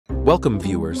Welcome,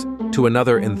 viewers, to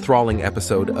another enthralling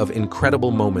episode of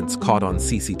incredible moments caught on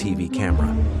CCTV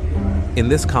camera. In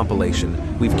this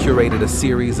compilation, we've curated a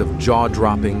series of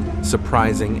jaw-dropping,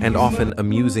 surprising, and often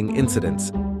amusing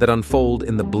incidents that unfold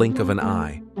in the blink of an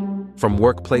eye. From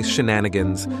workplace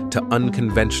shenanigans to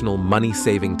unconventional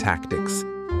money-saving tactics,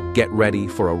 get ready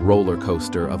for a roller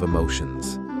coaster of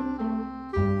emotions.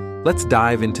 Let's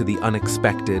dive into the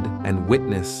unexpected and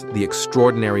witness the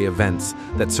extraordinary events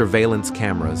that surveillance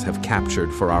cameras have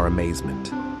captured for our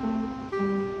amazement.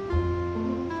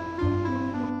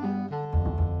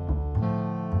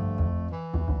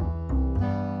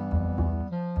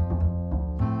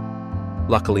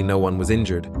 Luckily, no one was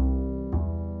injured.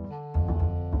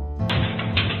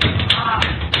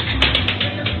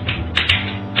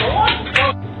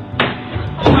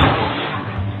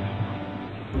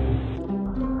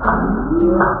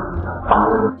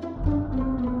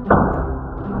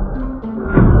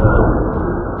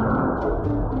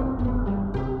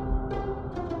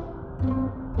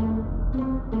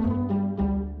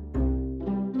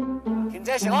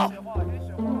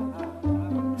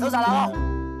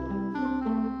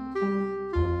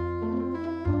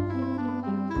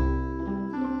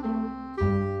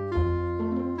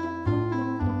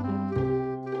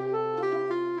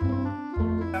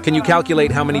 Can you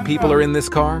calculate how many people are in this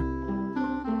car?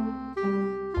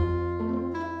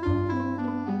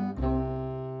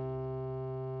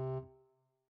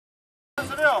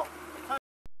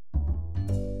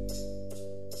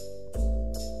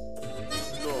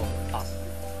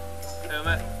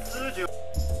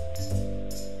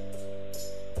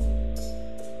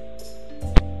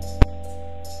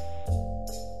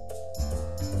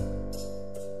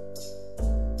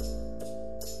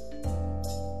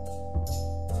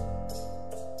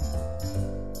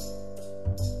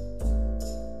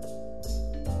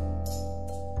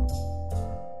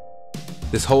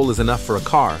 This hole is enough for a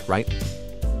car, right?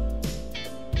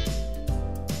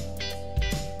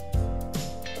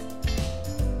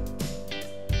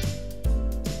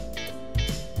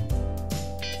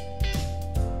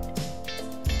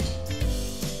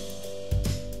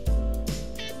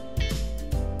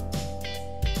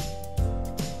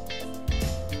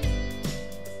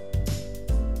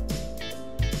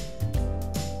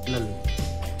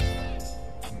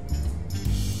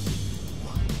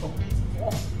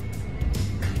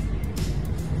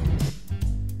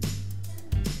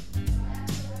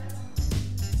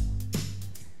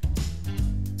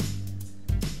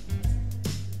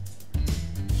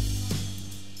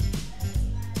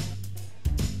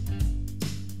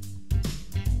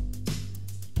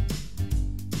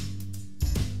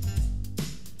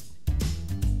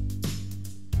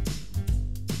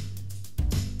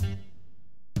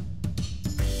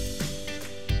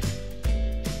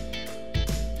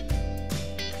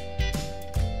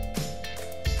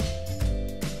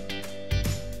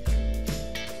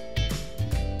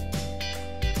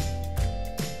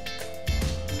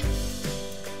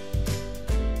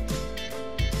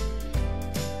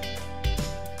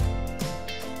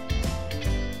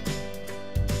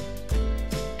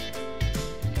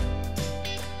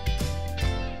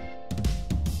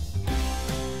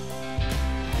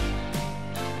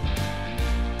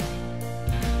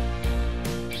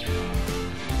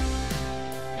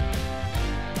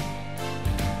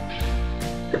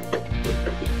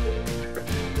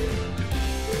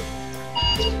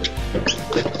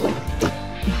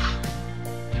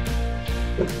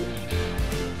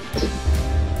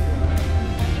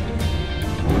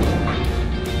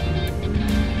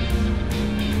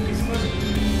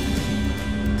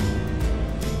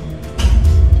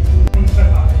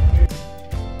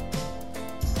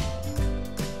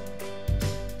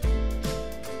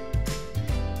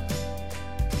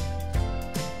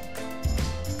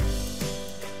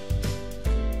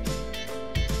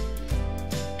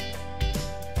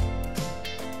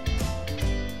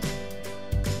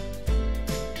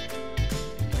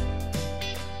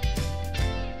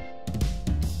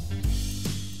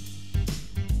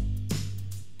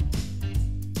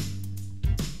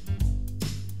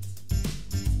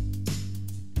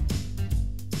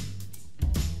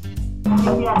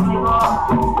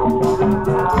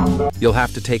 You'll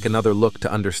have to take another look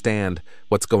to understand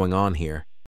what's going on here.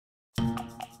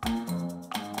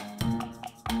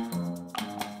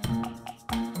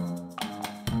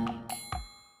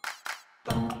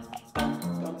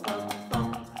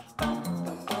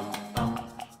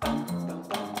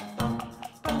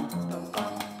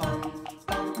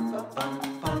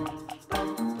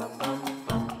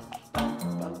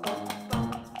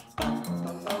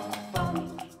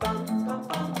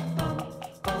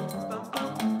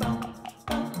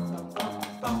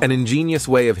 An ingenious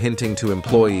way of hinting to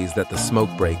employees that the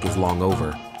smoke break is long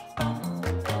over.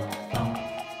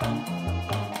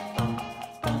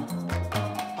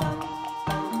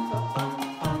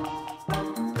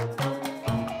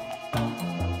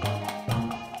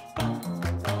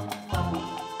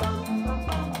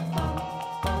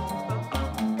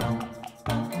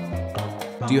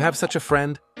 Do you have such a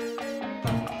friend?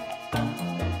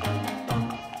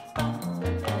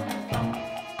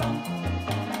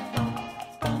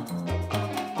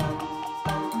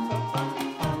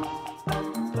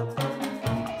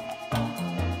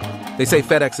 They say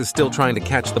FedEx is still trying to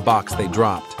catch the box they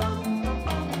dropped.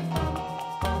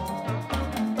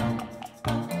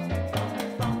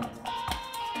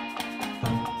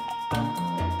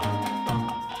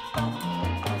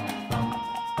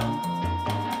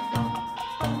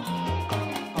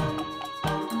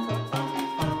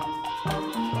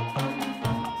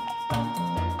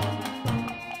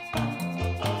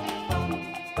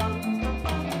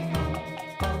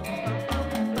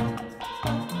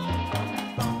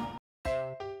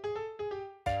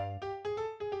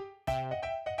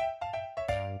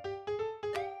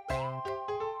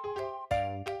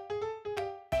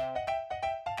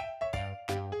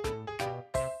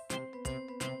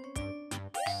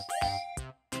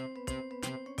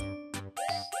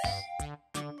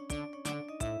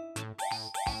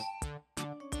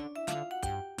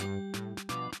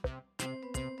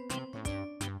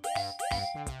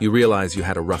 You realize you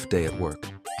had a rough day at work.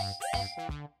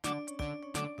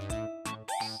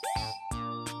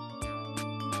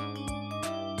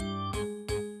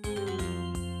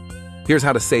 Here's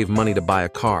how to save money to buy a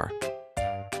car.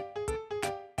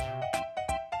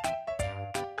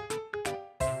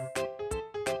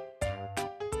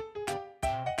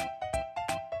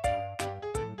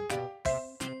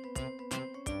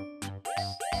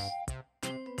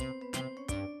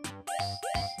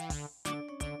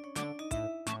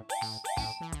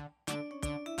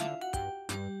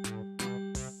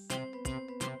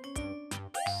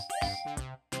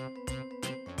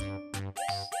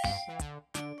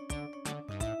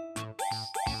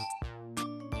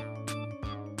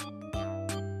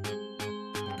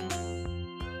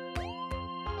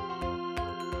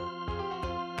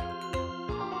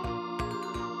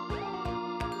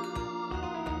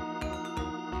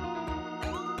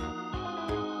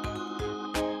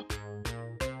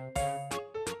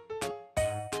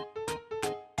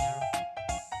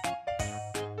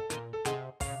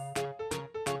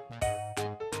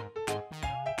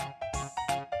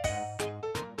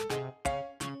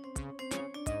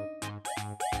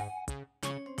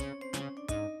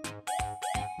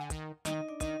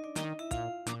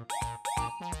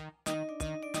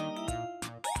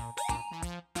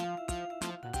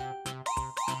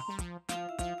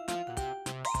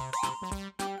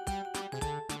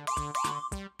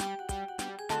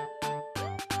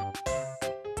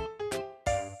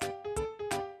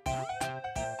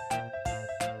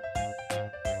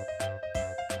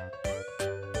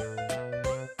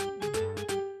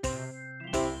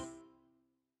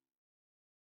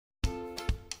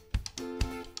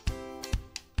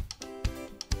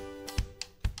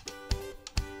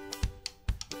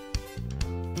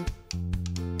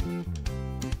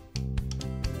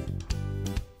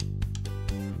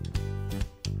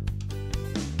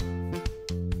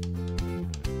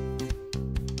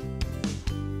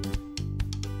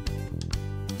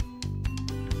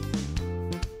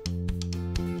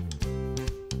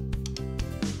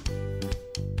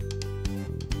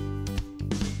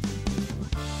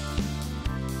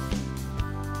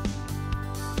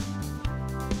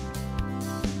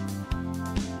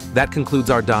 That concludes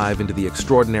our dive into the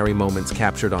extraordinary moments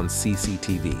captured on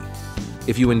CCTV.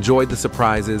 If you enjoyed the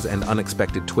surprises and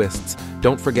unexpected twists,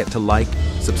 don't forget to like,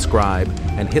 subscribe,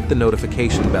 and hit the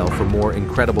notification bell for more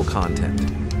incredible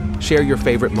content. Share your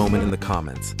favorite moment in the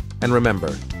comments. And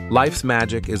remember, life's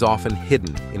magic is often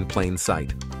hidden in plain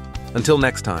sight. Until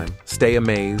next time, stay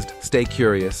amazed, stay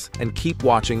curious, and keep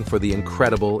watching for the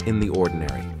incredible in the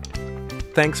ordinary.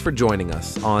 Thanks for joining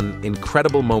us on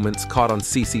Incredible Moments Caught on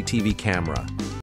CCTV Camera.